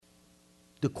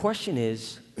The question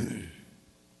is,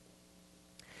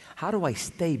 how do I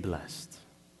stay blessed?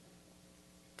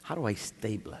 How do I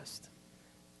stay blessed?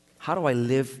 How do I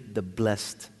live the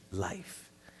blessed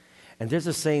life? And there's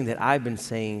a saying that I've been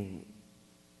saying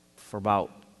for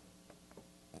about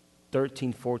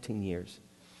 13, 14 years.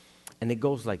 And it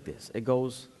goes like this. It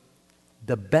goes,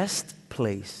 the best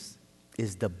place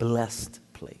is the blessed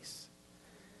place.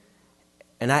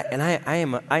 And I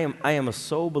am a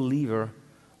sole believer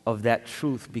of that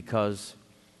truth, because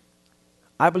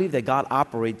I believe that God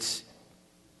operates,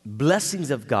 blessings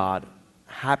of God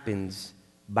happens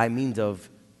by means of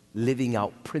living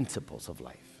out principles of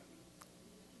life.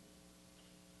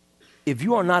 If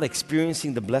you are not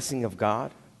experiencing the blessing of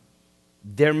God,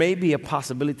 there may be a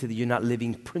possibility that you're not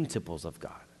living principles of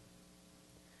God.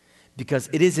 Because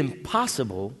it is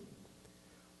impossible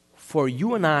for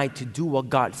you and I to do what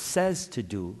God says to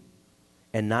do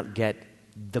and not get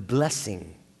the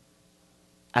blessing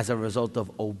as a result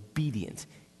of obedience.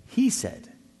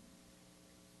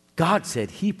 God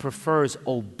said He prefers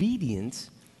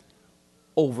obedience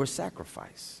over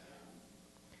sacrifice.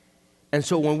 And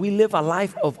so when we live a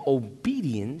life of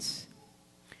obedience,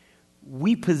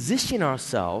 we position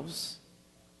ourselves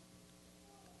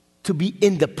to be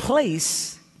in the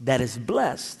place that is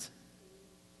blessed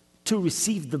to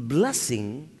receive the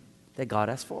blessing that God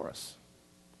has for us.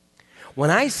 When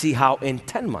I see how in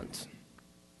 10 months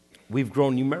we've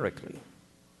grown numerically,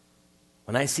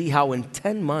 when I see how in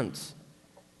 10 months,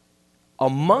 a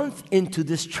month into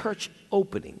this church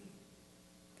opening,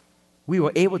 we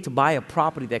were able to buy a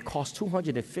property that cost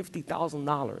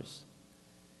 $250,000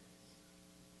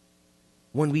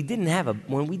 when we didn't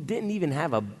even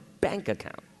have a bank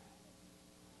account.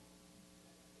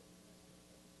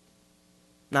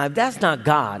 Now, if that's not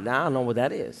God, I don't know what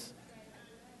that is.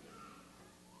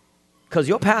 Because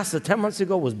your pastor 10 months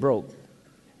ago was broke.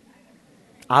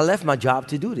 I left my job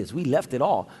to do this. We left it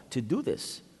all to do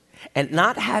this. And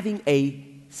not having a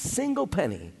single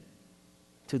penny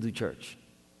to do church.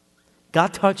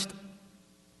 God touched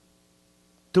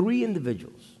 3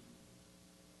 individuals.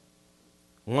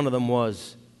 One of them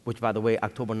was, which by the way,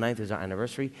 October 9th is our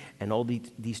anniversary, and all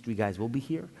these 3 guys will be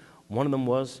here. One of them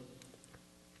was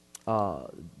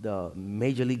the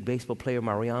Major League Baseball player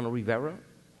Mariano Rivera.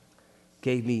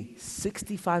 Gave me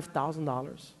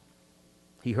 $65,000.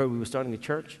 He heard we were starting a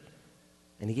church,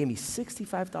 and he gave me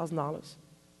 $65,000.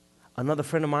 Another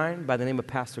friend of mine by the name of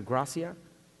Pastor Gracia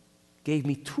gave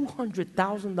me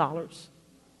 $200,000.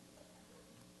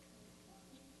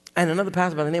 And another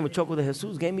pastor by the name of Choco de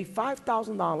Jesus gave me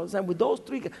 $5,000. And with those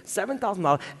 3,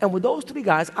 $7,000. And with those 3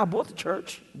 guys, I bought the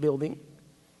church building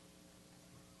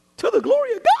to the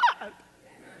glory of God.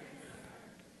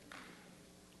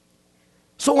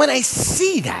 So when I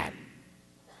see that,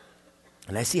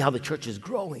 and I see how the church is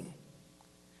growing,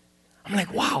 I'm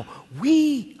like, wow,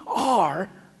 we are,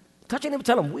 touch your neighbor,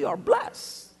 tell them, we are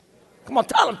blessed. Come on,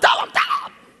 tell them.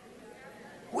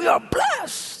 We are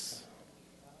blessed.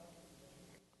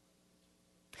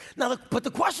 Now, but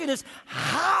the question is,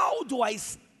 how do I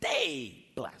stay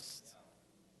blessed?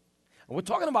 And we're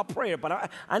talking about prayer,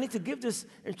 but I need to give this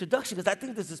introduction because I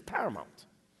think this is paramount.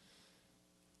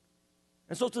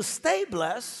 And so to stay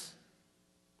blessed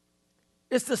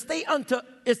is to stay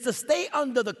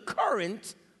under the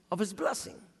current of His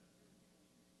blessing.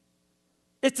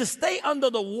 It's to stay under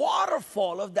the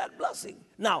waterfall of that blessing.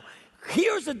 Now,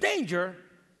 here's the danger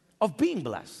of being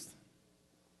blessed.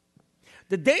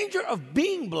 The danger of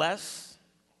being blessed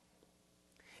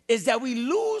is that we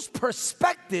lose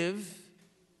perspective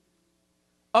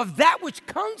of that which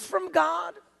comes from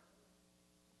God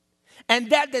and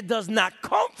that does not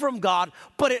come from God,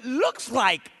 but it looks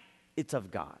like it's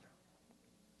of God.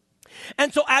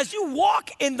 And so as you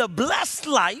walk in the blessed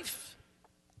life,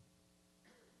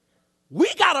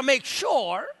 we got to make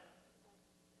sure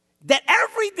that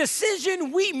every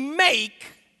decision we make,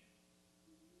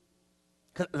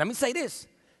 'cause let me say this.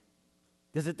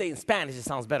 There's a thing in Spanish, it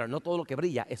sounds better. No todo lo que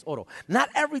brilla es oro. Not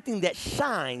everything that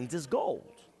shines is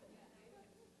gold.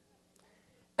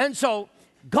 And so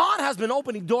God has been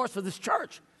opening doors for this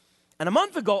church. And a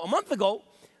month ago,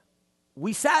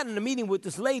 we sat in a meeting with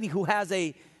this lady who has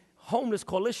a homeless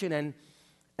coalition,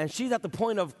 and she's at the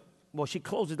point of, well, she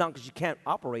closed it down because she can't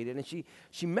operate it. And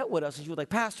she met with us, and she was like,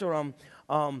 Pastor,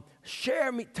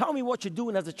 tell me what you're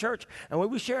doing as a church. And when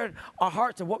we shared our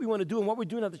hearts and what we want to do and what we're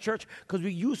doing at the church, because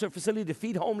we use her facility to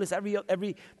feed homeless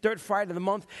every third Friday of the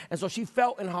month. And so she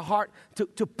felt in her heart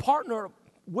to partner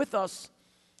with us.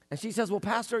 And she says, well,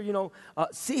 Pastor,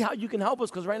 see how you can help us,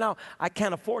 because right now I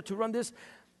can't afford to run this.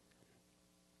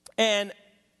 And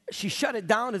she shut it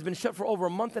down. It's been shut for over a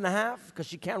month and a half because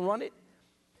she can't run it.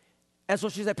 And so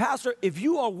she said, Pastor, if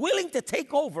you are willing to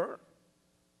take over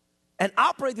and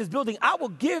operate this building, I will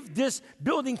give this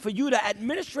building for you to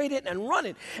administrate it and run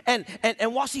it. And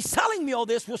while she's telling me all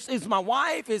this, is my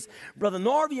wife, is Brother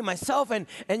Norby and myself, and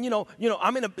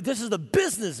this is the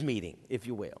business meeting, if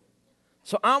you will.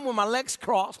 So I'm with my legs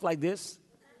crossed like this,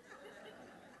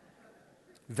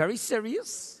 very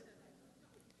serious.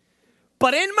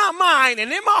 But in my mind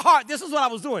and in my heart, this is what I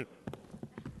was doing.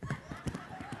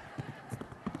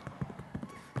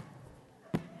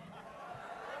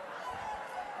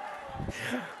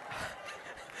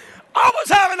 I was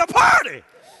having a party.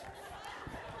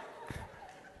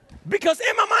 Because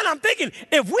in my mind, I'm thinking,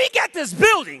 if we get this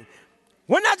building,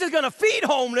 we're not just going to feed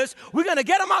homeless. We're going to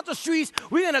get them out the streets.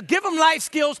 We're going to give them life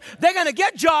skills. They're going to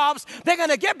get jobs. They're going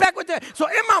to get back with their... So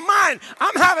in my mind,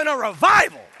 I'm having a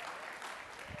revival.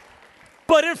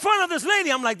 But in front of this lady,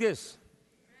 I'm like this.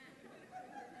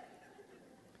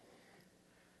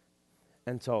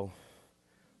 And so,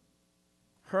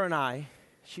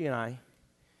 she and I,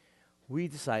 we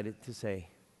decided to say,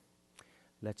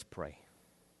 let's pray.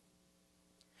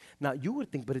 Now, you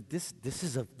would think, but this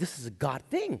is a God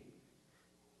thing.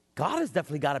 God has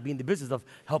definitely got to be in the business of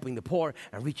helping the poor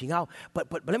and reaching out. But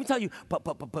let me tell you, but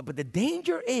the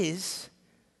danger is,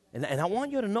 and I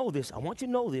want you to know this,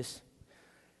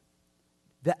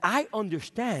 that I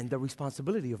understand the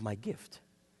responsibility of my gift.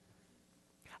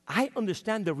 I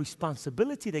understand the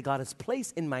responsibility that God has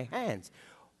placed in my hands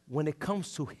when it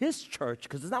comes to His church,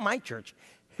 because it's not my church,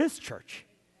 His church,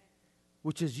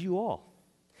 which is you all.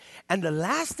 And the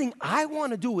last thing I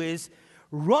want to do is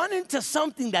run into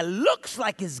something that looks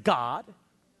like it's God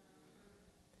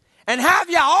and have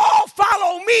you all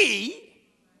follow me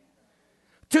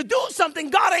to do something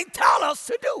God ain't tell us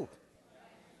to do,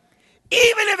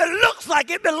 even if it looks like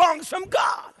it belongs from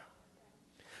God.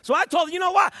 So I told her, you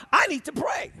know what? I need to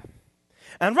pray.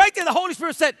 And right there, the Holy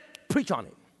Spirit said, preach on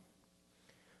it.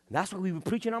 And that's why we were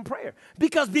preaching on prayer.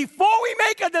 Because before we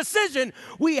make a decision,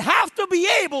 we have to be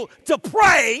able to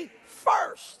pray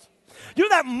first. You know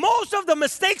that most of the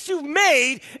mistakes you've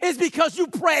made is because you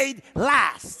prayed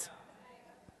last.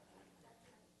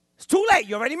 It's too late.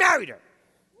 You already married her.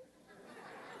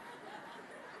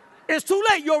 It's too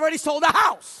late. You already sold a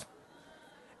house.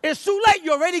 It's too late.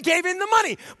 You already gave in the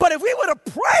money. But if we would have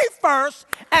prayed first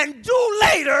and do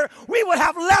later, we would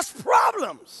have less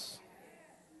problems.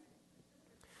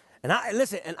 And I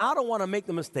don't want to make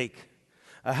the mistake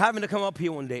of having to come up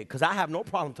here one day, because I have no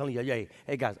problem telling you,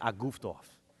 hey guys, I goofed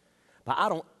off. But I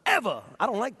don't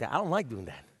like that. I don't like doing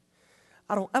that.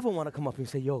 I don't ever want to come up here and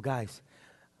say, yo guys,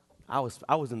 I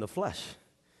was in the flesh.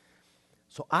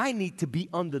 So I need to be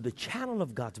under the channel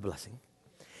of God's blessing.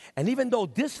 And even though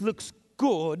this looks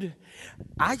good,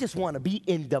 I just want to be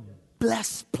in the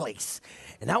blessed place.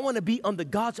 And I want to be under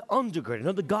God's undergirding,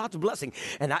 under God's blessing.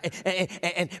 And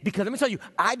because let me tell you,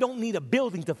 I don't need a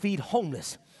building to feed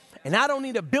homeless. And I don't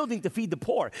need a building to feed the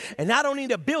poor. And I don't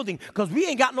need a building because we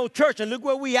ain't got no church. And look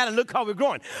where we at and look how we're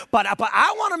growing. But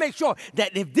I want to make sure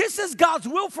that if this is God's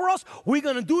will for us, we're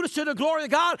going to do this to the glory of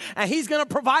God. And He's going to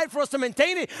provide for us to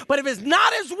maintain it. But if it's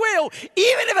not His will, even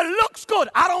if it looks good,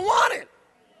 I don't want it.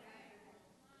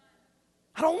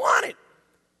 I don't want it.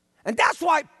 And that's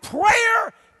why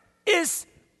prayer is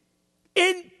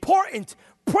important.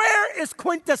 Prayer is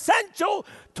quintessential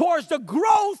towards the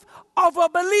growth of a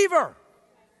believer.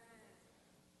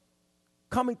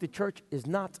 Coming to church is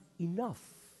not enough.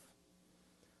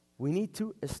 We need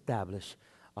to establish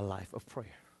a life of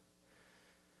prayer.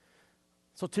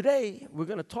 So today, we're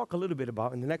going to talk a little bit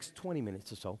about, in the next 20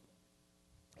 minutes or so,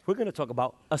 we're going to talk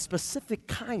about a specific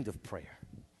kind of prayer.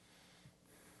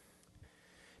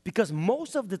 Because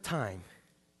most of the time,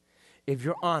 if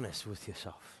you're honest with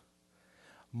yourself,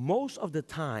 most of the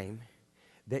time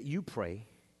that you pray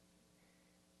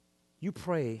you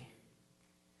pray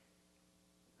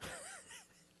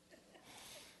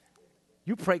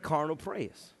carnal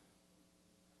prayers.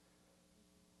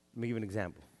 Let me give you an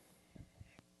example.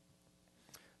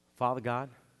 Father God,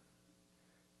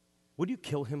 would you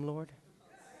kill him, Lord?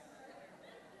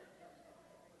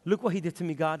 Look what he did to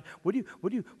me, God. Would you,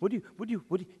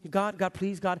 God,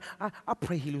 please, God, I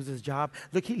pray he loses his job.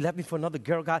 Look, he left me for another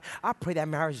girl, God. I pray that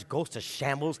marriage goes to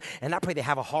shambles, and I pray they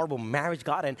have a horrible marriage,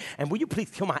 God, and will you please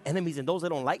kill my enemies and those that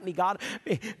don't like me, God,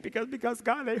 because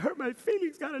God, they hurt my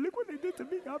feelings, God, and look what they did to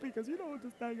me, God, because you don't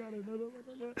understand, God.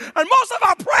 And most of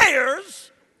our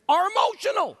prayers are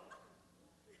emotional.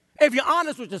 If you're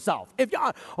honest with yourself,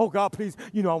 oh God, please,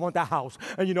 I want that house,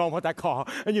 and I want that car,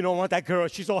 and I want that girl.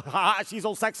 She's so hot, she's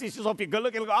so sexy, she's so good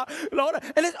looking, Lord.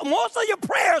 And most of your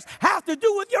prayers have to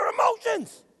do with your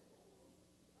emotions.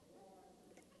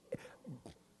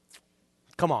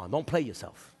 Come on, don't play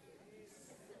yourself.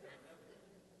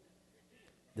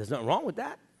 There's nothing wrong with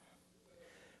that.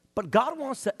 But God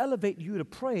wants to elevate you to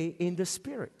pray in the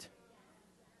Spirit.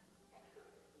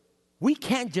 We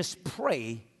can't just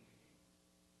pray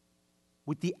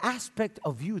with the aspect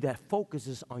of you that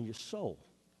focuses on your soul.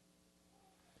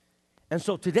 And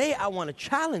so today I want to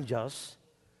challenge us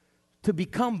to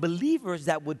become believers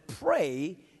that would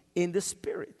pray in the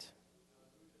Spirit.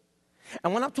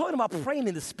 And when I'm talking about praying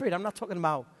in the Spirit, I'm not talking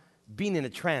about being in a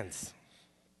trance.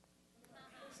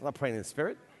 It's not praying in the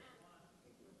Spirit.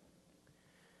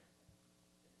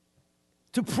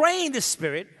 To pray in the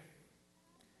Spirit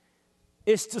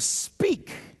is to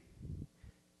speak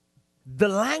the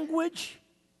language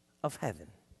of heaven.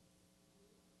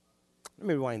 Let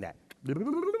me rewind that.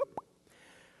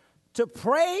 To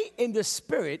pray in the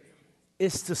Spirit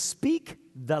is to speak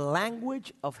the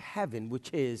language of heaven,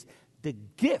 which is the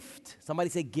gift. Somebody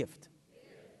say gift.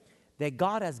 That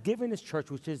God has given His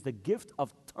church, which is the gift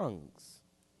of tongues.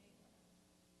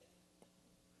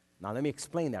 Now let me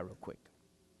explain that real quick.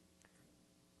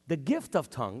 The gift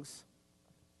of tongues,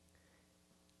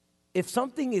 if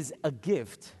something is a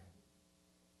gift,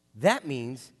 that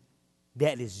means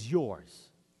that is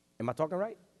yours. Am I talking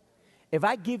right? If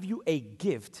I give you a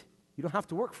gift, you don't have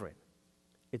to work for it.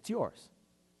 It's yours.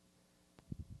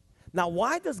 Now,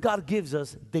 why does God give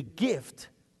us the gift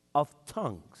of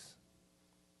tongues?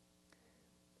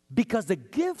 Because the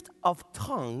gift of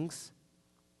tongues,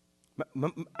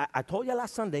 I told you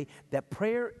last Sunday that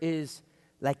prayer is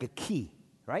like a key,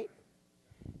 right?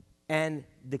 And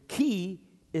the key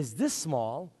is this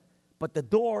small, but the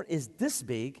door is this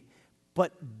big,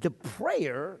 but the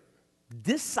prayer,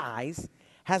 this size,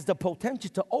 has the potential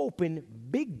to open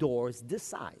big doors this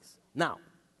size. Now,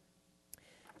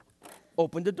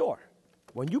 open the door.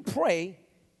 When you pray,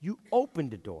 you open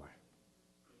the door.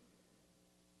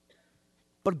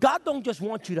 But God don't just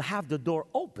want you to have the door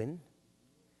open.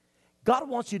 God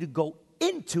wants you to go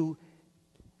into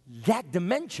that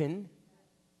dimension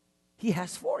He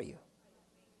has for you.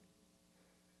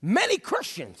 Many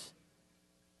Christians,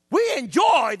 we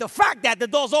enjoy the fact that the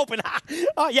door's open.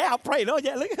 Oh, yeah, I'm praying. Oh,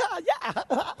 yeah, look,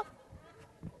 yeah.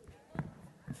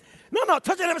 No,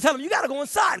 touch them and tell them, you got to go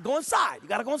inside. Go inside. You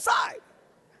got to go inside.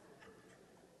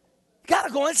 You got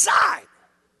to go inside.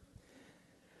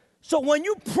 So when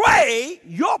you pray,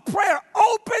 your prayer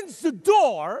opens the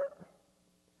door,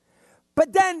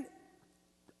 but then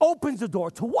opens the door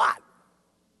to what?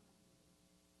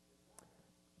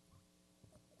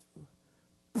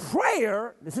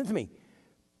 Prayer, listen to me.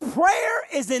 Prayer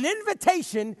is an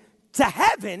invitation to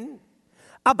heaven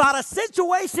about a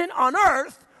situation on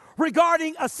earth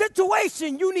regarding a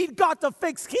situation you need God to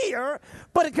fix here,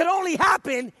 but it can only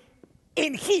happen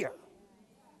in here.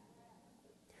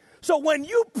 So when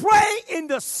you pray in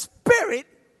the Spirit,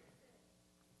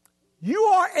 you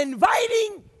are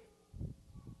inviting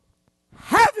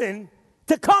heaven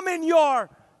to come in your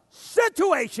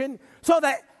situation so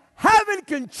that heaven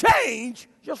can change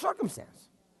your circumstance.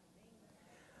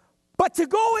 But to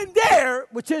go in there,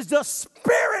 which is the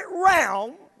spirit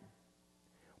realm,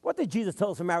 what did Jesus tell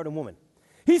the Samaritan woman?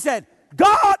 He said,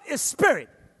 God is spirit.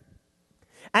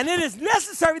 And it is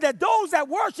necessary that those that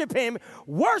worship him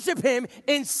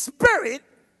in spirit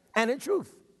and in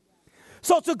truth.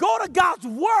 So to go to God's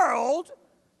world,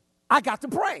 I got to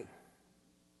pray.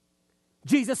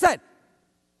 Jesus said,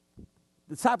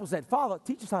 the disciples said, Father,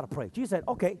 teach us how to pray. Jesus said,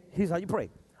 okay, here's how you pray.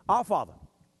 Our Father,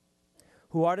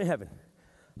 who art in heaven,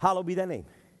 hallowed be thy name.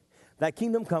 Thy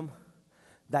kingdom come,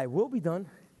 thy will be done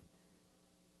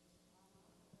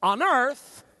on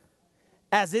earth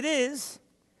as it is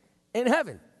in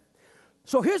heaven.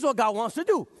 So here's what God wants to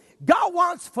do. God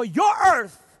wants for your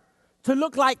earth to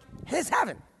look like his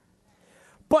heaven.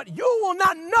 But you will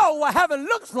not know what heaven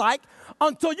looks like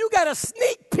until you get a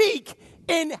sneak peek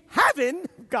in heaven.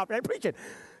 God, I'm preaching.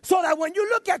 So that when you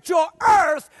look at your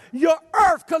earth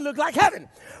can look like heaven.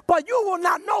 But you will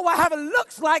not know what heaven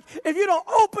looks like if you don't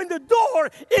open the door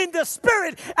in the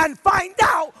spirit and find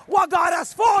out what God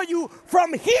has for you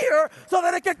from here so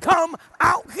that it can come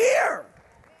out here.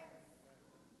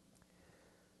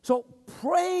 So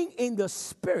praying in the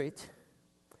spirit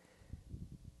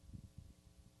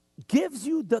gives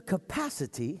you the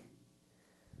capacity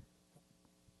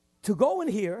to go in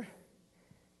here,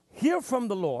 hear from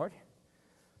the Lord,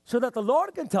 so that the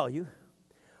Lord can tell you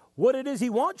what it is he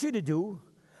wants you to do,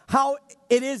 how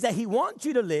it is that he wants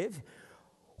you to live,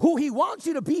 who he wants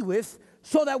you to be with,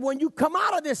 so that when you come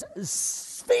out of this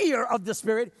sphere of the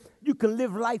Spirit, you can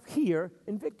live life here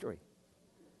in victory.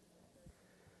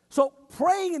 So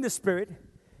praying in the Spirit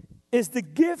is the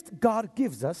gift God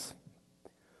gives us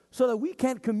so that we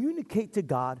can communicate to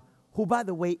God, who, by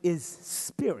the way, is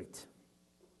spirit.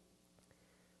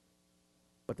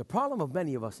 But the problem of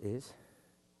many of us is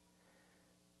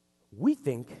we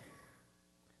think,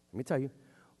 let me tell you,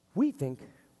 we think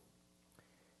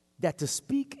that to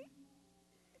speak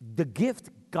the gift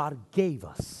God gave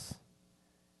us,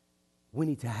 we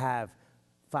need to have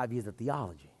 5 years of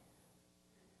theology.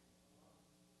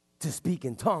 To speak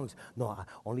in tongues, no,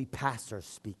 only pastors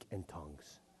speak in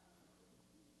tongues.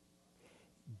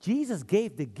 Jesus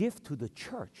gave the gift to the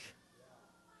church.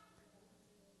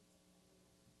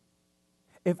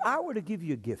 If I were to give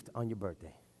you a gift on your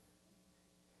birthday,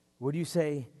 would you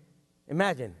say,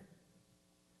 imagine,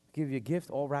 give you a gift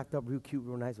all wrapped up real cute,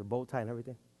 real nice with bow tie and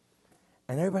everything.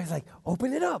 And everybody's like,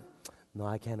 open it up. No,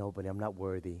 I can't open it. I'm not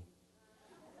worthy.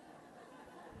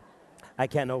 I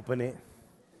can't open it.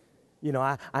 You know,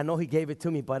 I know he gave it to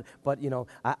me, but you know,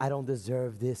 I don't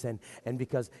deserve this. And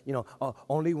because, you know,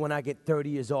 only when I get 30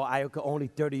 years old, I get only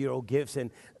 30-year-old gifts.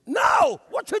 And no,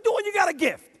 what you doing? You got a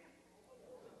gift.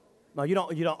 No, you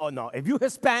don't, oh no. If you're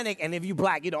Hispanic and if you're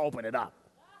black, you don't open it up.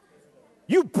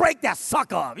 You break that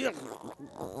sucker up.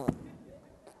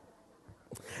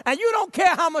 And you don't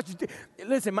care how much.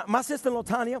 Listen, my sister-in-law,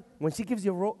 Tanya, when she gives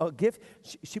you a gift,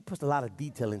 she puts a lot of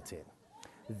detail into it.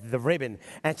 The ribbon.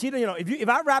 And she, you know, if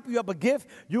I wrap you up a gift,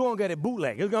 you're going to get a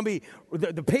bootleg. It's going to be,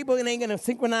 the paper ain't going to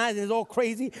synchronize and it's all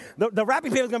crazy. The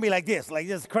wrapping paper is going to be like this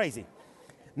crazy.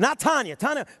 Not Tanya.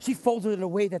 Tanya, she folds it in a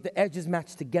way that the edges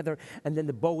match together and then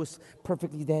the bow is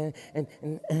perfectly there and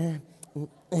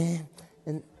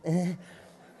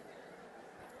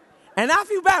I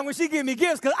feel bad when she give me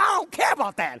gifts because I don't care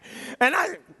about that. And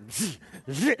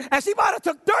she might have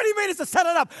took 30 minutes to set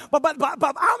it up. But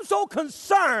I'm so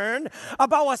concerned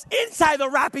about what's inside the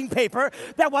wrapping paper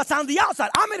that what's on the outside.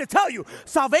 I'm going to tell you,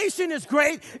 salvation is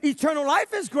great. Eternal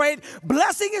life is great.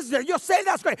 Blessing is there. You're saying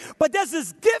that's great. But there's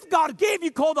this gift God gave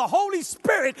you called the Holy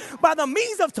Spirit by the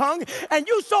means of tongue. And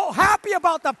you're so happy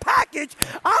about the package.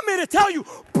 I'm going to tell you,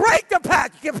 break the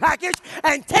package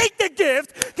and take the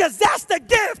gift because that's the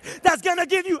gift that's going to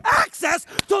give you access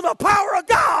to the power of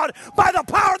God by the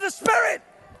power of the Spirit.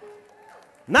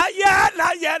 Not yet,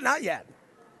 not yet, not yet.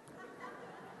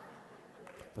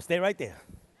 But stay right there.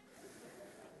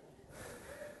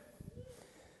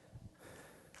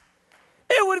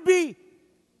 It would be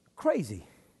crazy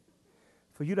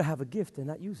for you to have a gift and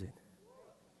not use it.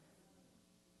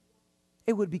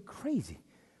 It would be crazy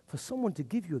for someone to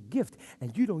give you a gift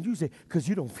and you don't use it because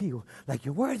you don't feel like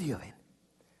you're worthy of it.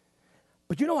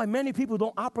 But you know why many people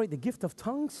don't operate the gift of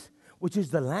tongues, which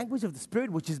is the language of the Spirit,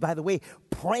 which is, by the way,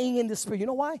 praying in the Spirit? You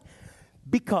know why?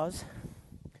 Because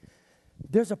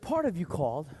there's a part of you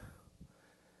called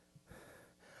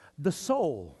the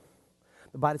soul.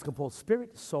 The body's composed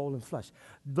spirit, soul, and flesh.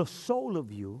 The soul of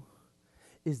you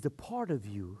is the part of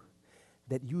you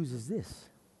that uses this.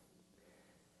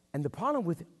 And the problem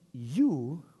with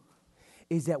you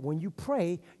is that when you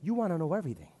pray, you want to know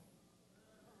everything.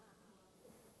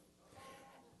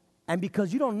 And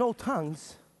because you don't know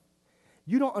tongues,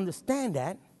 you don't understand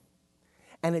that,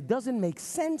 and it doesn't make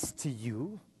sense to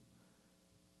you,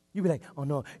 you be like, oh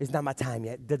no, it's not my time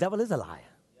yet. The devil is a liar.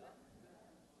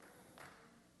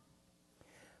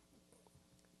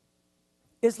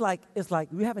 It's like,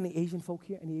 we have any Asian folk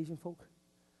here? Any Asian folk?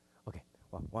 Okay,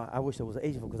 well I wish there was an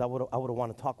Asian folk because I would have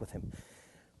wanted to talk with him.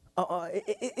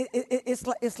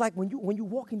 It's like when you're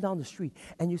walking down the street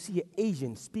and you see an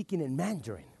Asian speaking in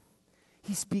Mandarin.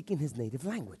 He's speaking his native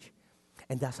language,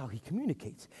 and that's how he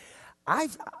communicates.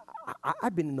 I've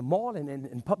been in the mall and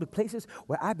in public places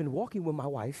where I've been walking with my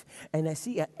wife, and I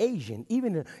see an Asian,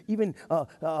 even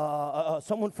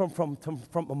someone from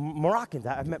Moroccans.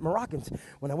 I've met Moroccans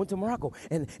when I went to Morocco,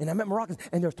 and I met Moroccans,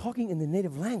 and they're talking in the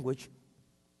native language.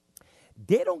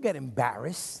 They don't get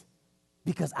embarrassed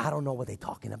because I don't know what they're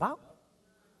talking about.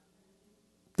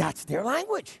 That's their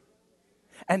language.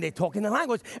 And they talk in the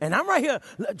language, and I'm right here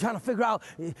trying to figure out,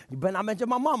 you better not mention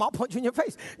my mom, I'll punch you in your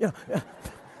face.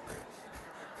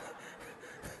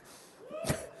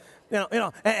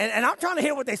 And I'm trying to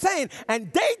hear what they're saying,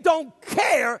 and they don't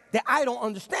care that I don't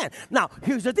understand. Now,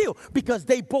 here's the deal. Because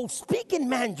they both speak in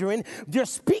Mandarin, they're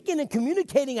speaking and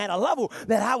communicating at a level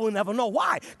that I will never know.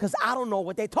 Why? Because I don't know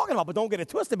what they're talking about. But don't get it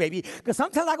twisted, baby. Because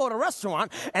sometimes I go to a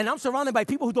restaurant, and I'm surrounded by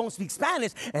people who don't speak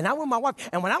Spanish, and I'm with my wife,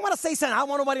 and when I want to say something I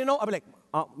want nobody to know, I'll be like,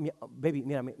 baby,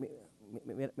 mira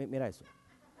eso.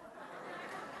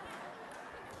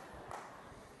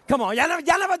 Come on, y'all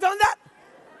never done that?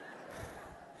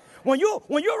 When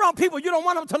you're around people, you don't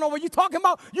want them to know what you're talking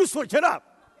about, you switch it up.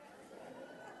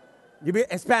 You be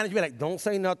in Spanish, you be like, don't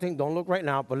say nothing, don't look right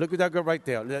now, but look at that girl right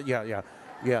there. Yeah,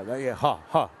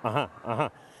 ha,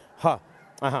 huh,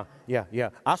 uh-huh, yeah.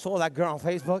 I saw that girl on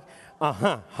Facebook.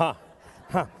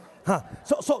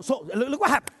 So look what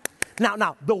happened.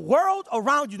 Now, the world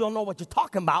around you don't know what you're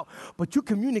talking about, but you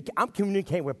communicate. I'm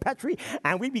communicating with Petri,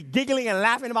 and we be giggling and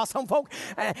laughing about some folk.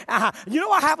 You know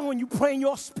what happens when you pray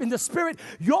in the Spirit?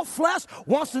 Your flesh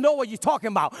wants to know what you're talking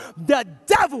about. The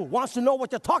devil wants to know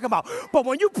what you're talking about. But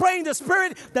when you pray in the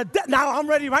Spirit, now I'm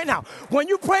ready right now. When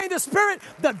you pray in the Spirit,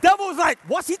 the devil is like,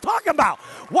 what's he talking about?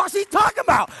 What's he talking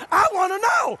about? I want to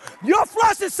know. Your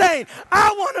flesh is saying, I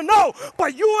want to know.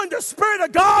 But you and the Spirit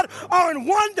of God are in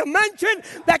one dimension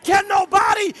that can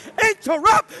nobody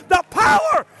interrupt the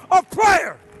power of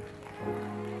prayer.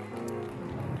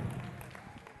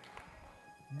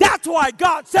 That's why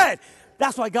God said,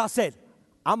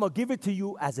 I'm going to give it to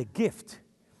you as a gift.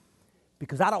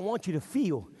 Because I don't want you to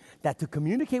feel that to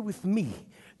communicate with me,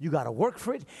 you got to work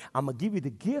for it. I'm going to give you the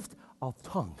gift of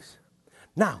tongues.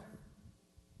 Now,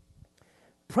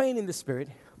 praying in the Spirit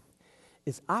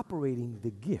is operating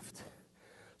the gift.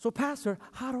 So, Pastor,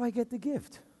 how do I get the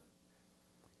gift?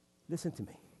 Listen to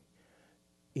me.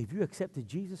 If you accepted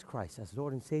Jesus Christ as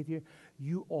Lord and Savior,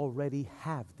 you already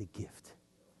have the gift.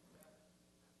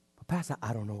 But Pastor,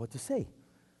 I don't know what to say.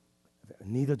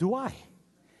 Neither do I.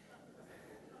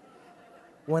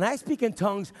 When I speak in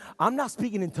tongues, I'm not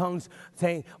speaking in tongues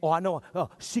saying, I know,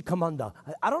 shikamanda.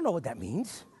 I don't know what that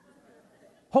means.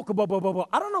 Hokabobobobo.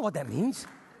 I don't know what that means.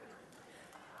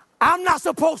 I'm not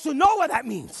supposed to know what that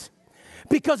means.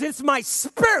 Because it's my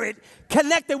spirit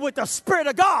connected with the Spirit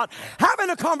of God having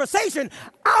a conversation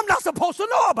I'm not supposed to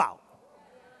know about.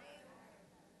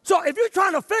 So if you're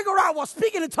trying to figure out what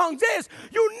speaking in tongues is,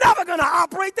 you're never going to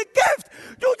operate the gift.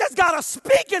 You just got to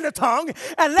speak in the tongue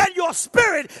and let your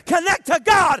spirit connect to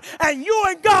God, and you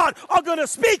and God are going to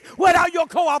speak without your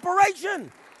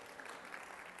cooperation.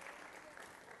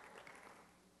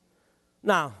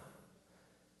 Now,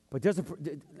 But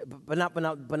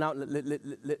now,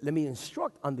 let me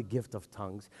instruct on the gift of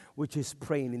tongues, which is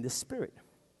praying in the Spirit.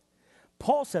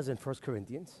 Paul says in 1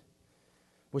 Corinthians,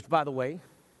 which, by the way,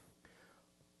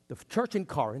 the church in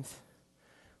Corinth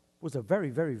was a very,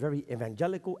 very, very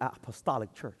evangelical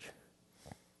apostolic church.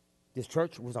 This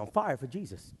church was on fire for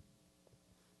Jesus.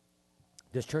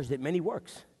 This church did many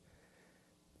works.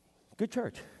 Good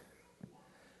church.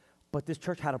 But this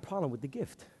church had a problem with the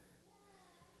gift.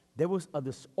 There was a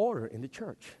disorder in the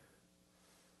church.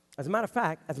 As a matter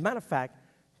of fact,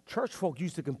 church folk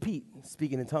used to compete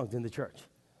speaking in tongues in the church.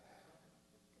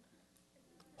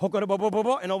 And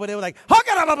over there were like,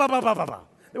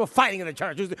 they were fighting in the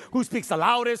church. Who speaks the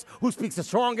loudest? Who speaks the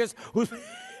strongest? Can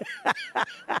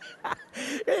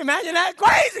you imagine that?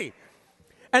 Crazy.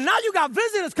 And now you got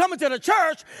visitors coming to the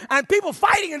church and people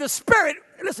fighting in the Spirit.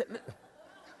 Listen.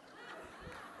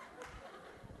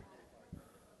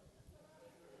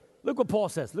 Look what Paul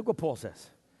says.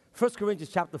 1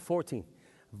 Corinthians chapter 14,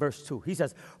 verse 2. He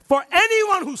says, for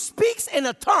anyone who speaks in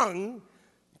a tongue,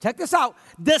 check this out,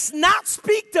 does not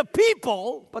speak to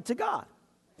people, but to God.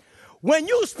 When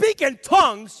you speak in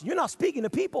tongues, you're not speaking to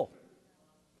people.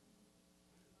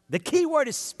 The key word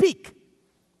is speak.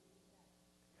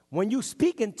 When you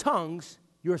speak in tongues,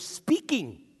 you're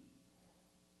speaking.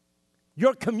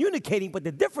 You're communicating, but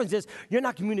the difference is you're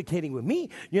not communicating with me.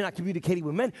 You're not communicating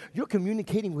with men. You're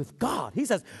communicating with God. He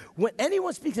says, when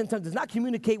anyone speaks in tongues, does not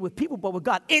communicate with people, but with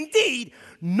God. Indeed,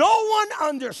 no one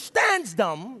understands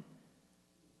them.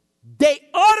 They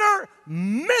utter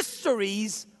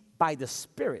mysteries by the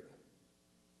Spirit.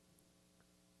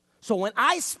 So when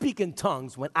I speak in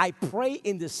tongues, when I pray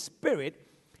in the Spirit,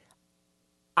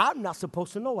 I'm not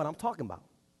supposed to know what I'm talking about.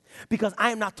 Because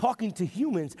I am not talking to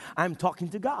humans, I'm talking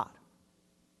to God.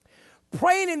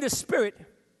 Praying in the Spirit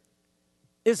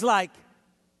is like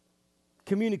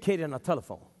communicating on a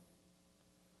telephone.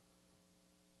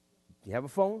 You have a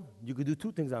phone, you could do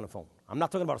two things on a phone. I'm not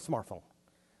talking about a smartphone,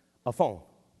 a phone.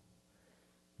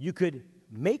 You could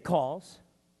make calls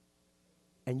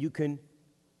and you can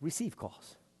receive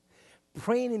calls.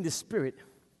 Praying in the Spirit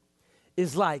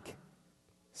is like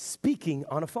speaking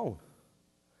on a phone,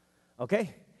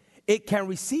 okay? It can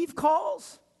receive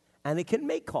calls and it can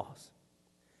make calls.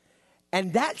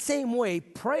 And that same way,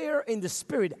 prayer in the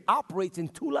Spirit operates in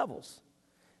two levels.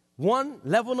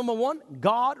 Level number one,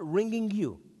 God ringing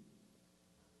you.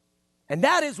 And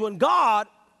that is when God,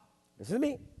 listen to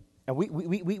me, and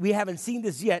we haven't seen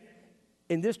this yet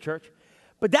in this church,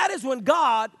 but that is when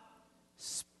God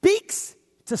speaks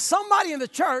to somebody in the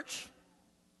church,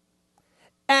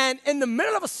 and in the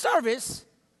middle of a service,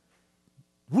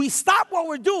 we stop what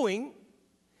we're doing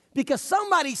because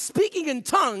somebody's speaking in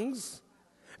tongues,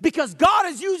 because God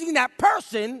is using that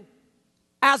person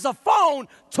as a phone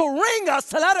to ring us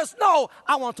to let us know,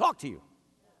 I want to talk to you.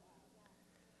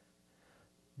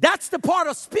 That's the part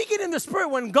of speaking in the Spirit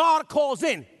when God calls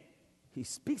in. He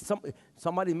speaks,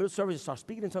 somebody in the middle of service starts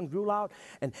speaking in tongues real loud.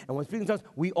 And when speaking in tongues,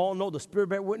 we all know the Spirit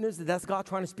bear witness that that's God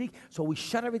trying to speak. So we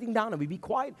shut everything down and we be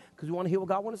quiet because we want to hear what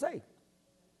God wants to say.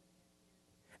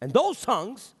 And those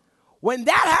tongues, when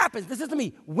that happens, listen to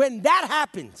me, when that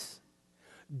happens,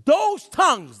 those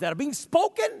tongues that are being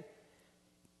spoken,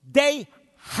 they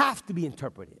have to be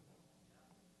interpreted.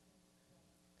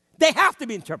 They have to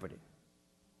be interpreted.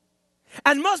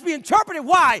 And must be interpreted.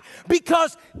 Why?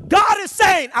 Because God is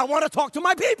saying, I want to talk to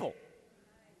my people.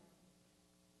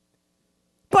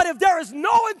 But if there is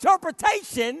no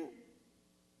interpretation,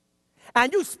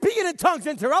 and you speaking in tongues,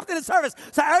 interrupting the service,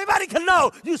 so everybody can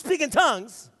know you speak in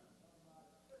tongues,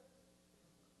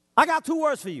 I got 2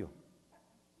 words for you.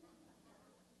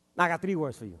 I got 3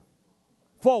 words for you.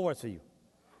 4 words for you.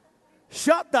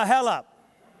 Shut the hell up.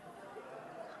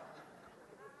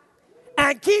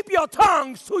 And keep your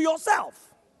tongues to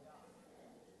yourself.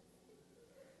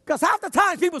 Because half the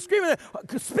time people speaking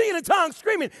in tongues,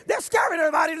 screaming, they're scaring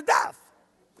everybody to death.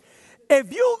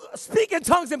 If you speak in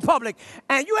tongues in public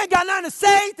and you ain't got nothing to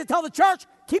say to tell the church,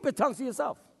 keep your tongues to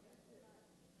yourself.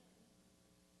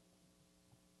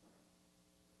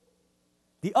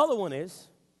 The other one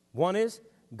is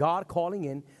God calling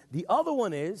in. The other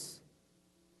one is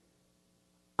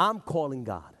I'm calling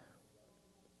God.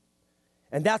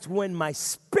 And that's when my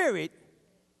spirit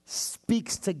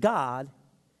speaks to God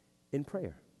in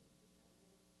prayer.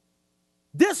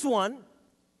 This one,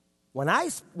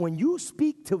 when you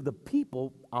speak to the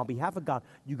people on behalf of God,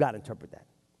 you got to interpret that.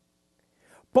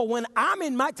 But when I'm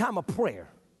in my time of prayer,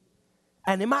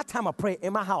 and in my time of prayer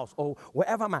in my house or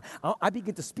wherever I'm at, I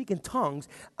begin to speak in tongues,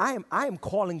 I am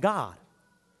calling God.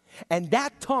 And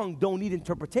that tongue don't need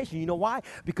interpretation. You know why?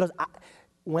 Because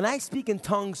when I speak in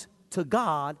tongues to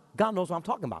God, God knows what I'm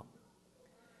talking about.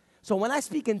 So when I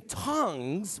speak in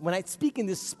tongues, when I speak in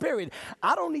the Spirit,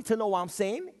 I don't need to know what I'm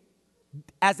saying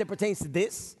as it pertains to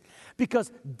this,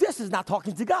 because this is not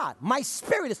talking to God. My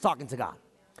spirit is talking to God.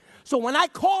 So when I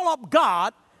call up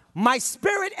God, my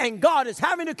spirit and God is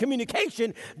having a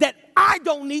communication that I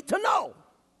don't need to know,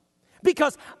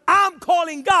 because I'm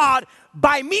calling God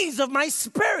by means of my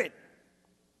spirit.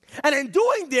 And in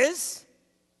doing this,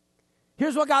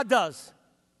 here's what God does.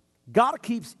 God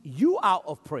keeps you out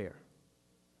of prayer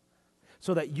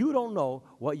so that you don't know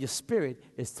what your spirit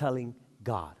is telling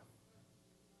God.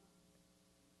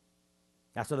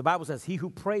 That's what the Bible says. He who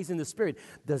prays in the Spirit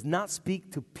does not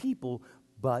speak to people,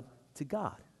 but to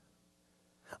God.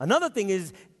 Another thing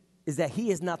is that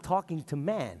he is not talking to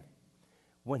man.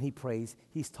 When he prays,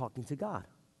 he's talking to God.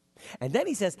 And then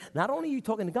he says, not only are you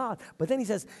talking to God, but then he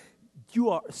says, you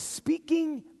are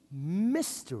speaking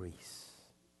mysteries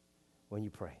when you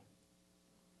pray.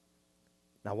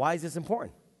 Now, why is this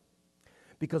important?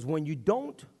 Because when you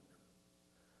don't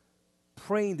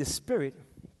pray in the Spirit,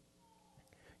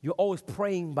 you're always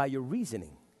praying by your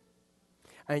reasoning.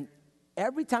 And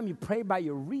every time you pray by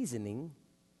your reasoning,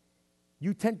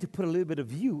 you tend to put a little bit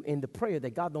of you in the prayer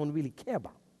that God don't really care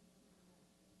about.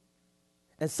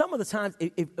 And some of the times,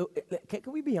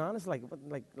 can we be honest? Like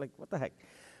what the heck?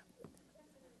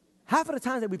 Half of the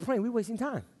times that we pray, we're wasting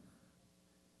time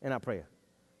in our prayer.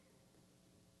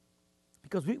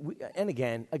 Because and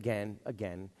again,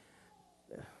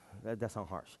 that sounds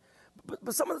harsh.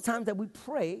 But some of the times that we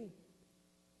pray,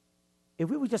 if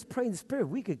we would just pray in the Spirit,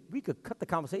 we could cut the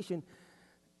conversation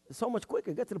so much quicker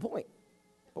and get to the point.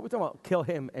 But we're talking about kill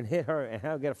him and hit her and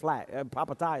her get a flat and pop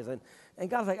a tires. And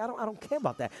God's like, I don't care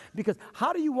about that. Because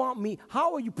how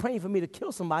are you praying for me to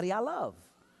kill somebody I love?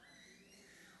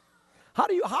 How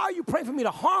are you praying for me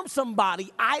to harm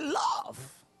somebody I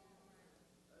love?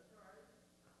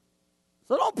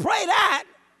 So don't pray that.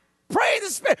 Pray in the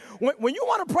Spirit. When you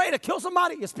want to pray to kill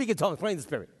somebody, you speak in tongues. Pray in the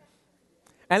Spirit.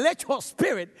 And let your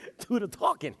spirit do the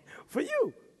talking for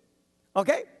you.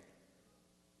 Okay?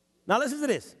 Now listen to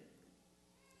this.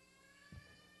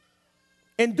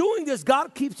 In doing this,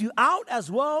 God keeps you out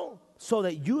as well so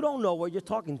that you don't know what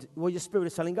your spirit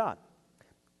is telling God.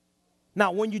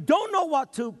 Now, when you don't know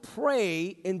what to pray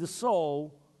in the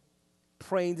soul,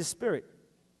 pray in the Spirit.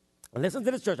 And listen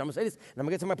to this, church. I'm going to say this, and I'm going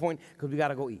to get to my point because we got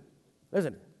to go eat.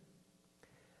 Listen.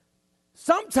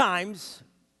 Sometimes,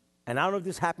 and I don't know if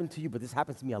this happened to you, but this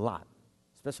happens to me a lot,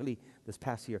 especially this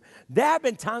past year. There have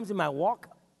been times in my walk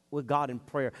with God in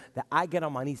prayer that I get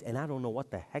on my knees and I don't know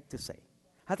what the heck to say.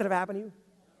 Has that ever happened to you?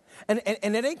 And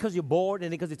it ain't because you're bored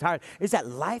and it ain't because you're tired. It's that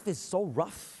life is so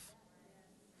rough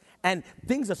and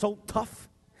things are so tough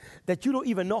that you don't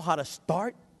even know how to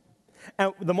start.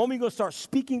 And the moment you're going to start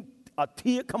speaking a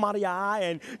tear come out of your eye,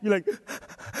 and you're like,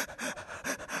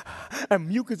 and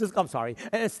mucus is, I'm sorry,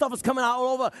 and stuff is coming out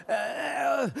all over,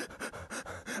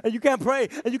 and you can't pray,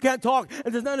 and you can't talk,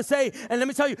 and there's nothing to say. And let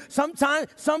me tell you, sometimes,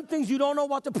 some things you don't know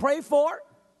what to pray for.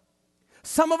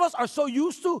 Some of us are so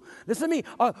used to, listen to me,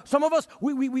 some of us,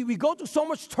 we go through so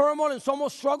much turmoil and so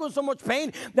much struggle and so much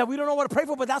pain that we don't know what to pray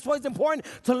for, but that's why it's important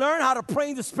to learn how to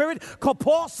pray in the Spirit. Because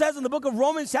Paul says in the book of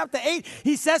Romans chapter 8,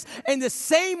 he says, in the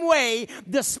same way,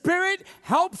 the Spirit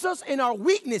helps us in our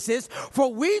weaknesses,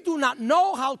 for we do not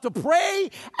know how to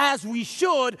pray as we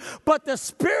should, but the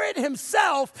Spirit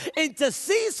himself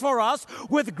intercedes for us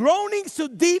with groanings too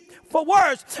deep for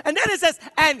words. And then it says,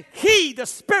 and he, the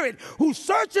Spirit, who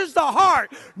searches the heart,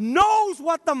 knows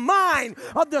what the mind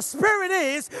of the Spirit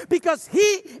is, because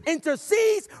he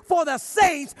intercedes for the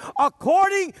saints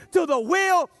according to the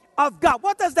will of God.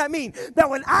 What does that mean? That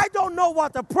when I don't know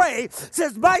what to pray,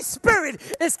 since my spirit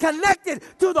is connected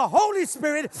to the Holy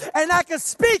Spirit and I can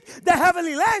speak the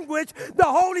heavenly language, the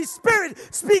Holy Spirit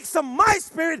speaks to my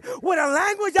spirit with a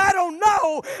language I don't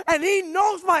know, and he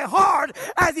knows my heart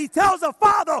as he tells the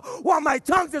Father what my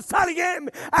tongue is telling him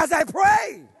as I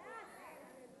pray.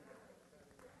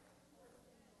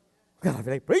 God, I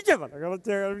feel like preaching, but I'm going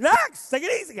to relax. Take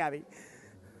it easy, Gabby.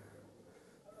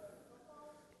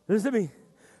 Listen to me.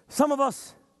 Some of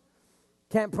us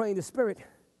can't pray in the Spirit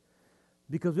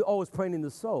because we're always praying in the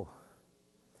soul.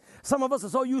 Some of us are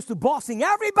so used to bossing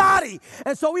everybody,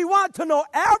 and so we want to know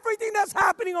everything that's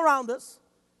happening around us,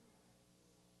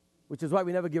 which is why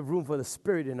we never give room for the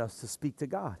Spirit in us to speak to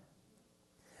God.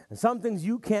 And some things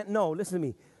you can't know, listen to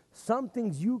me, some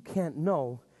things you can't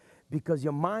know because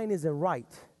your mind isn't right.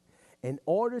 In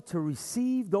order to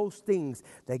receive those things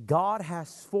that God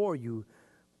has for you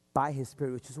by his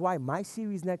Spirit, which is why my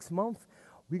series next month,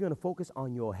 we're going to focus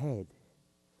on your head.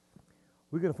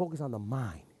 We're going to focus on the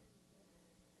mind.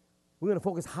 We're going to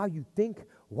focus how you think,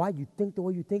 why you think the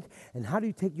way you think, and how do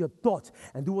you take your thoughts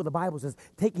and do what the Bible says,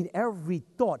 taking every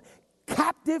thought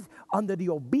captive under the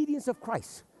obedience of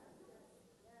Christ.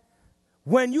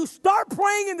 When you start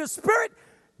praying in the Spirit,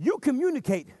 you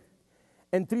communicate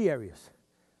in three areas.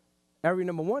 Area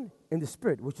number one, in the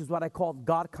Spirit, which is what I call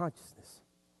God consciousness.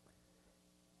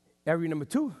 Area number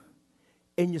two,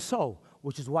 in your soul,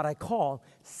 which is what I call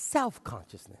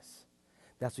self-consciousness.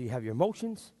 That's where you have your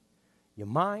emotions, your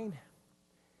mind,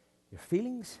 your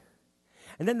feelings.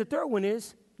 And then the third one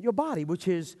is your body, which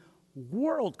is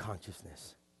world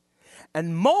consciousness.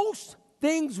 And most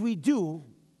things we do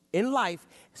in life,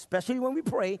 especially when we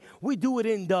pray, we do it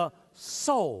in the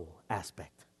soul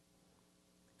aspect,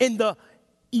 in the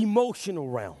emotional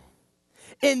realm,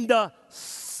 in the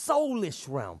soulish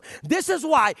realm. This is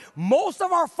why most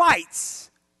of our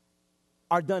fights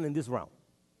are done in this realm.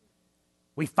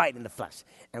 We fight in the flesh,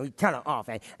 and we turn it off,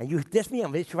 and you diss me,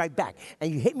 I'm going to hit you right back, and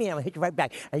you hit me, I'm going to hit you right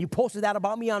back, and you posted that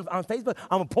about me on Facebook,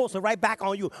 I'm going to post it right back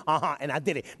on you, and I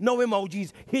did it. No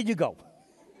emojis, here you go.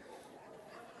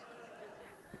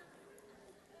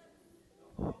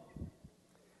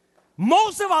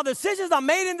 Most of our decisions are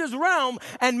made in this realm,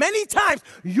 and many times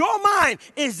your mind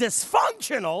is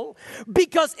dysfunctional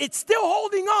because it's still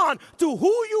holding on to who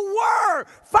you were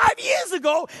 5 years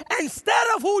ago instead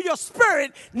of who your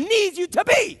spirit needs you to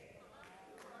be.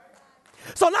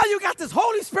 So now you got this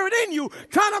Holy Spirit in you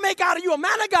trying to make out of you a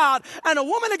man of God and a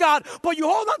woman of God, but you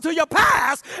hold on to your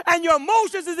past, and your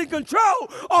emotions is in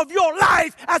control of your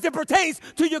life as it pertains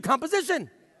to your composition.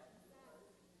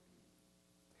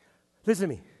 Listen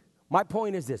to me. My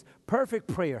point is this: perfect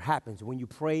prayer happens when you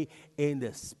pray in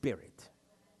the Spirit.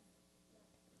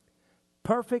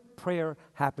 Perfect prayer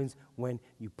happens when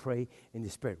you pray in the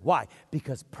Spirit. Why?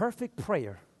 Because perfect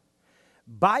prayer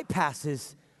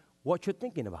bypasses what you're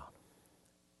thinking about.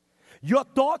 Your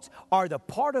thoughts are the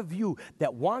part of you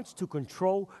that wants to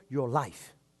control your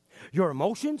life. Your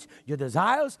emotions, your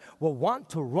desires will want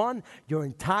to run your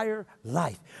entire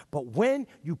life. But when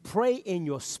you pray in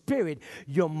your spirit,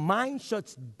 your mind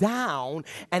shuts down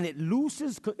and it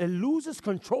loses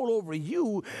control over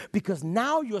you, because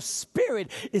now your spirit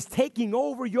is taking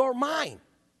over your mind.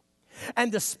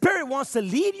 And the Spirit wants to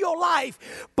lead your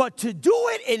life, but to do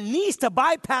it, it needs to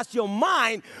bypass your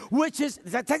mind, which is,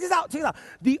 check this out.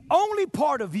 The only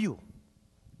part of you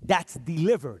that's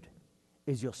delivered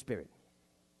is your spirit.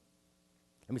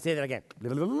 Let me say that again.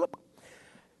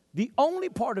 The only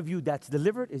part of you that's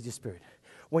delivered is your spirit.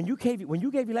 When you gave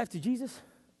your life to Jesus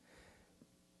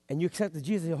and you accepted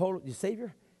Jesus as your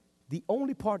Savior, the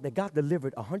only part that got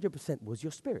delivered 100% was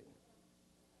your spirit.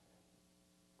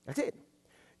 That's it.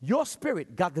 Your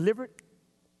spirit got delivered.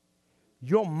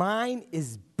 Your mind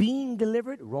is being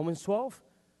delivered, Romans 12.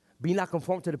 Be not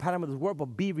conformed to the pattern of this world,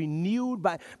 but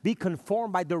be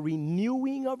conformed by the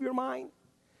renewing of your mind.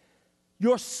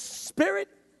 Your spirit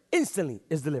instantly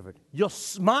is delivered. Your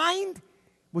mind,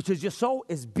 which is your soul,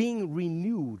 is being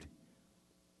renewed,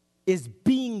 is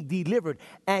being delivered,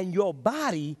 and your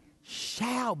body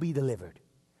shall be delivered.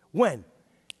 When?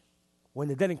 When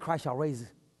the dead in Christ shall raise,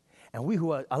 and we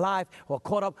who are alive, who are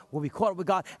caught up, will be caught up with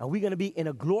God, and we're going to be in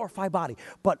a glorified body.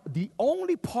 But the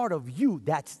only part of you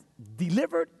that's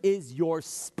delivered is your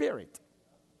spirit.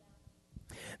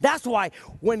 That's why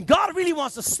when God really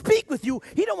wants to speak with you,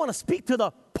 he don't want to speak to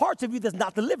the parts of you that's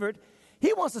not delivered.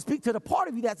 He wants to speak to the part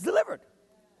of you that's delivered.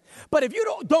 But if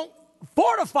you don't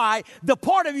fortify the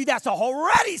part of you that's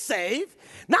already saved,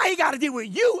 now you got to deal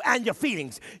with you and your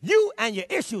feelings, you and your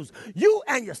issues, you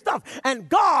and your stuff. And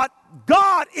God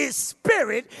is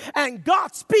spirit, and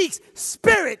God speaks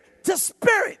spirit to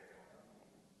spirit.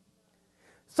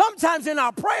 Sometimes in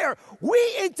our prayer, we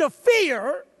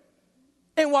interfere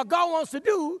in what God wants to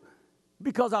do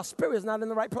because our spirit is not in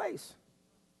the right place.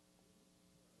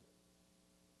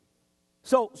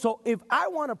 So if I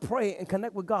want to pray and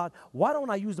connect with God, why don't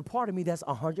I use the part of me that's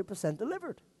 100%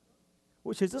 delivered,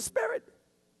 which is the spirit?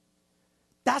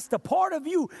 That's the part of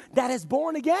you that is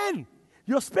born again,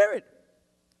 your spirit.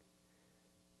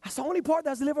 That's the only part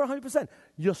that's delivered 100%.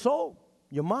 Your soul,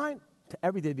 your mind, to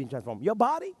every day being transformed. Your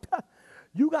body,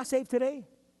 you got saved today.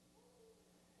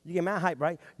 You get mad hype,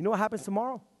 right? You know what happens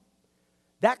tomorrow?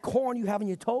 That corn you have in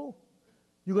your toe,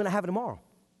 you're going to have it tomorrow.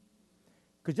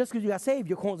 Because just because you got saved,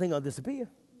 your corns ain't going to disappear.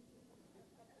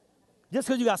 Just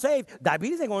because you got saved,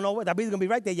 diabetes ain't going nowhere. Diabetes is going to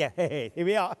be right there. Yeah, hey, here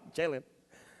we are, chilling.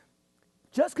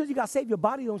 Just because you got saved, your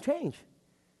body don't change.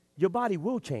 Your body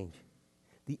will change.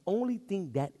 The only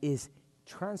thing that is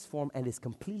transformed and is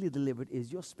completely delivered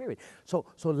is your spirit. So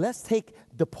let's take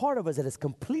the part of us that is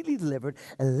completely delivered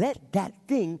and let that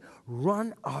thing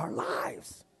run our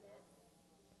lives.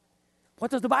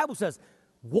 What does the Bible says?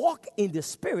 Walk in the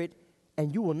spirit,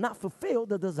 and you will not fulfill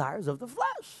the desires of the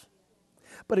flesh.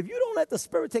 But if you don't let the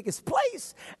spirit take its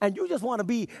place and you just want to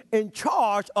be in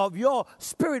charge of your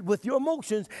spirit with your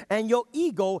emotions and your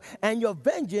ego and your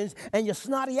vengeance and your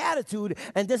snotty attitude,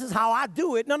 and this is how I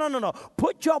do it. No.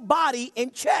 Put your body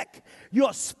in check.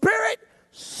 Your spirit,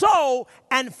 soul,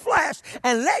 and flesh,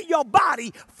 and let your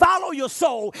body follow your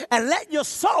soul, and let your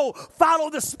soul follow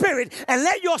the spirit, and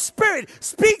let your spirit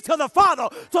speak to the Father.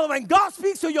 So that when God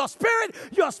speaks to your spirit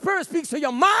speaks to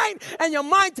your mind, and your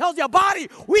mind tells your body,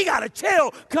 we got to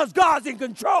chill because God's in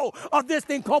control of this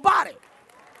thing called body.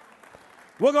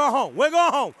 We're going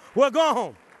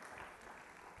home.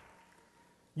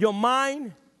 Your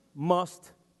mind must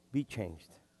be changed.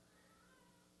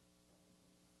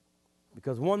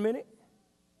 Because 1 minute,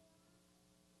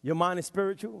 your mind is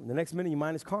spiritual. The next minute, your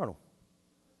mind is carnal.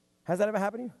 Has that ever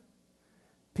happened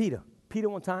to you? Peter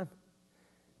one time,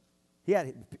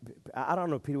 I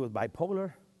don't know if Peter was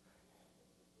bipolar.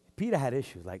 Peter had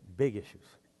issues, like big issues.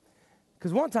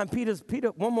 Because one time,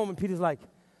 one moment, Peter's like,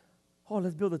 oh,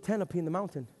 let's build a tent up here in the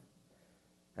mountain.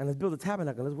 And let's build a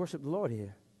tabernacle. Let's worship the Lord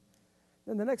here.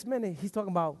 Then the next minute, he's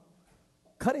talking about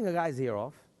cutting a guy's ear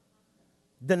off,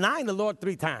 denying the Lord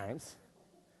 3 times.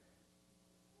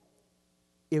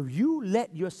 If you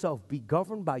let yourself be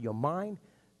governed by your mind,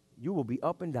 you will be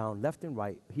up and down, left and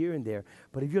right, here and there.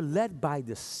 But if you're led by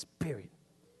the Spirit,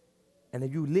 and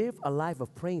if you live a life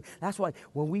of praying, that's why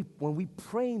when we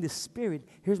pray in the Spirit,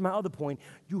 here's my other point,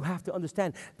 you have to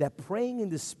understand that praying in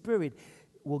the Spirit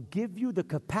will give you the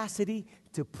capacity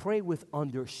to pray with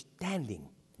understanding.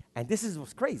 And this is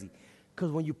what's crazy,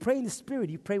 because when you pray in the Spirit,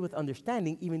 you pray with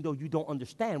understanding, even though you don't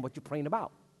understand what you're praying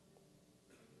about.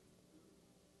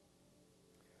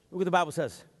 Look what the Bible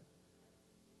says.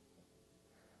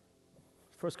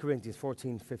 1 Corinthians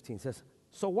 14:15 says,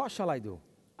 so what shall I do?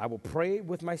 I will pray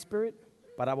with my spirit,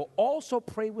 but I will also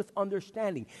pray with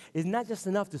understanding. It's not just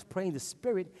enough to pray in the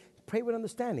Spirit, pray with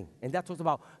understanding. And that talks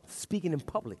about speaking in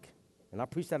public. And I'll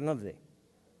preach that another day.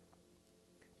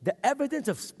 The evidence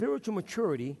of spiritual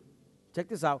maturity, check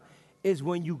this out, is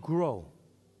when you grow.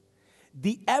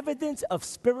 The evidence of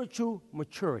spiritual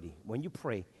maturity, when you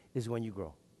pray, is when you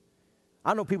grow.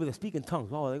 I know people that speak in tongues.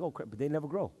 Oh, they go crazy, but they never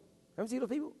grow. Ever see those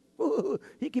people?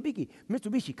 Hikibiki,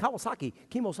 Mitsubishi, Kawasaki,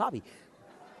 Kimosabi.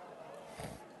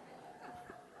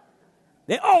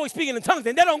 They're always speaking in tongues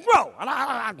and they don't grow.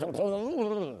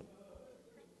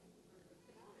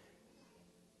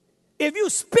 If you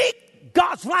speak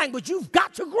God's language, you've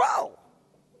got to grow.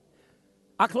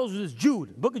 I close with this.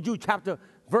 Jude, book of Jude,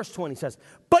 verse 20 says,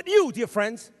 but you, dear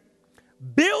friends,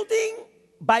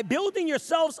 by building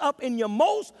yourselves up in your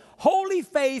most holy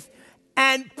faith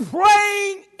and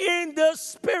praying in the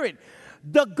Spirit.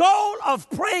 The goal of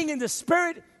praying in the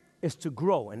Spirit is to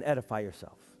grow and edify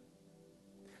yourself.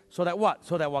 So that what?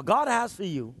 So that what God has for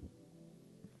you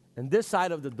and this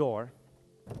side of the door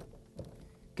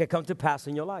can come to pass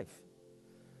in your life.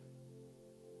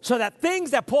 So that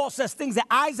things that Paul says, things that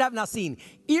eyes have not seen,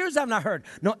 ears have not heard,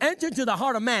 nor enter into the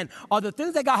heart of man, are the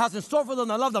things that God has in store for them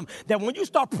that love them. That when you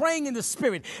start praying in the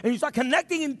Spirit and you start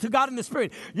connecting to God in the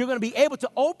Spirit, you're going to be able to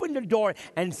open the door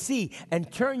and see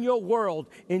and turn your world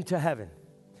into heaven.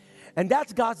 And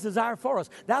that's God's desire for us.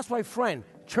 That's why, friend,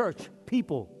 church,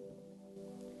 people,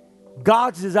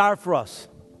 God's desire for us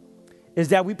is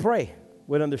that we pray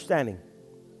with understanding.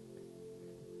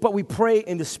 But we pray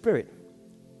in the Spirit.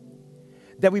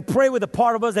 That we pray with the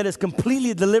part of us that is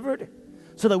completely delivered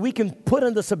so that we can put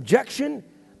under subjection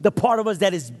the part of us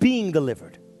that is being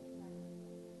delivered.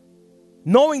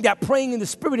 Knowing that praying in the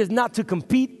Spirit is not to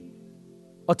compete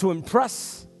or to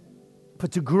impress,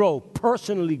 but to grow,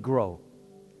 personally grow.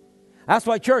 That's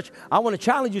why, church, I want to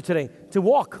challenge you today to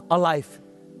walk a life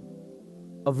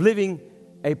of living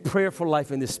a prayerful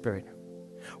life in the Spirit.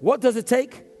 What does it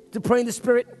take to pray in the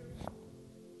Spirit?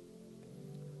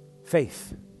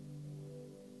 Faith.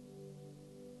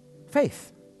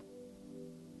 Faith.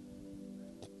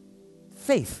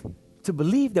 Faith. To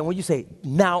believe that when you say,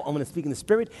 now I'm going to speak in the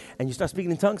Spirit, and you start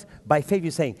speaking in tongues, by faith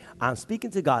you're saying, I'm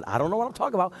speaking to God. I don't know what I'm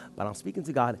talking about, but I'm speaking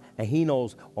to God, and He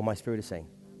knows what my spirit is saying.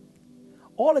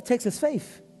 All it takes is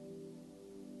faith.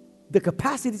 The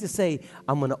capacity to say,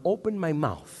 I'm going to open my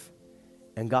mouth,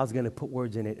 and God's going to put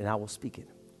words in it, and I will speak it.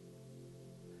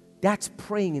 That's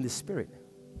praying in the Spirit.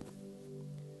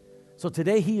 So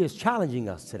today He is challenging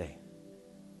us today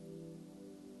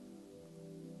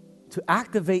to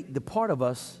activate the part of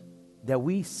us that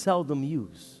we seldom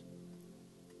use,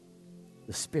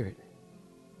 the Spirit.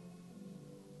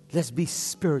 Let's be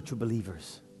spiritual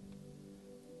believers.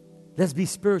 Let's be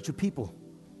spiritual people.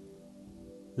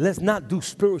 Let's not do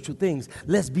spiritual things.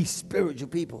 Let's be spiritual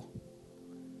people.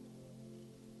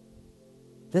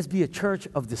 Let's be a church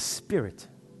of the Spirit.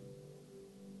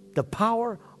 The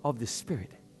power of the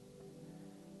Spirit.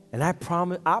 And I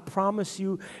promise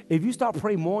you, if you start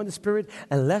praying more in the Spirit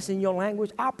and less in your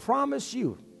language, I promise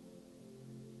you,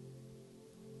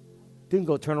 things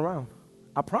go turn around.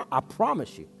 I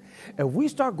promise you. If we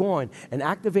start going and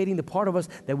activating the part of us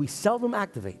that we seldom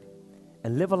activate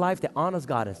and live a life that honors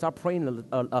God and start praying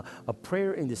a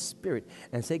prayer in the Spirit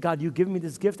and say, God, you give me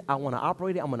this gift. I want to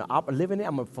operate it. I'm going to live in it.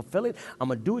 I'm going to fulfill it. I'm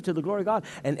going to do it to the glory of God.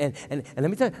 And let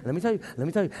me tell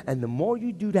you. And the more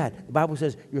you do that, the Bible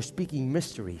says you're speaking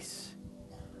mysteries.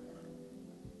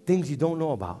 Things you don't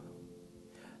know about.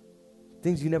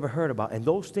 Things you never heard about. And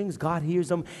those things, God hears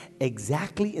them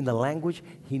exactly in the language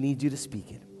He needs you to speak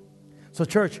it. So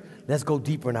church, let's go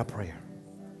deeper in our prayer.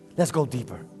 Let's go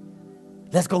deeper.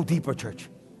 Let's go deeper, church.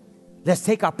 Let's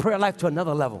take our prayer life to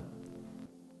another level.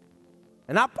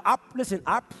 And listen,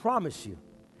 I promise you,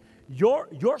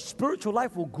 your spiritual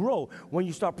life will grow when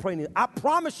you start praying. I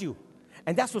promise you.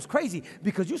 And that's what's crazy,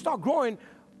 because you start growing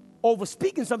over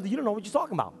speaking something you don't know what you're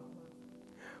talking about.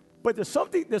 But there's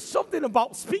something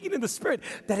about speaking in the Spirit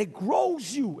that it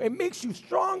grows you. It makes you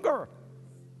stronger.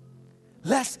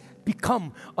 Let's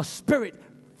become a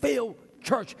Spirit-filled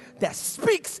church that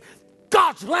speaks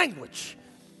God's language.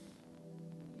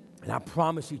 And I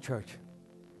promise you, church,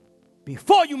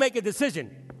 before you make a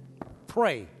decision,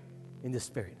 pray in the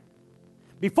Spirit.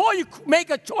 Before you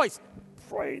make a choice,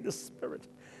 pray in the Spirit.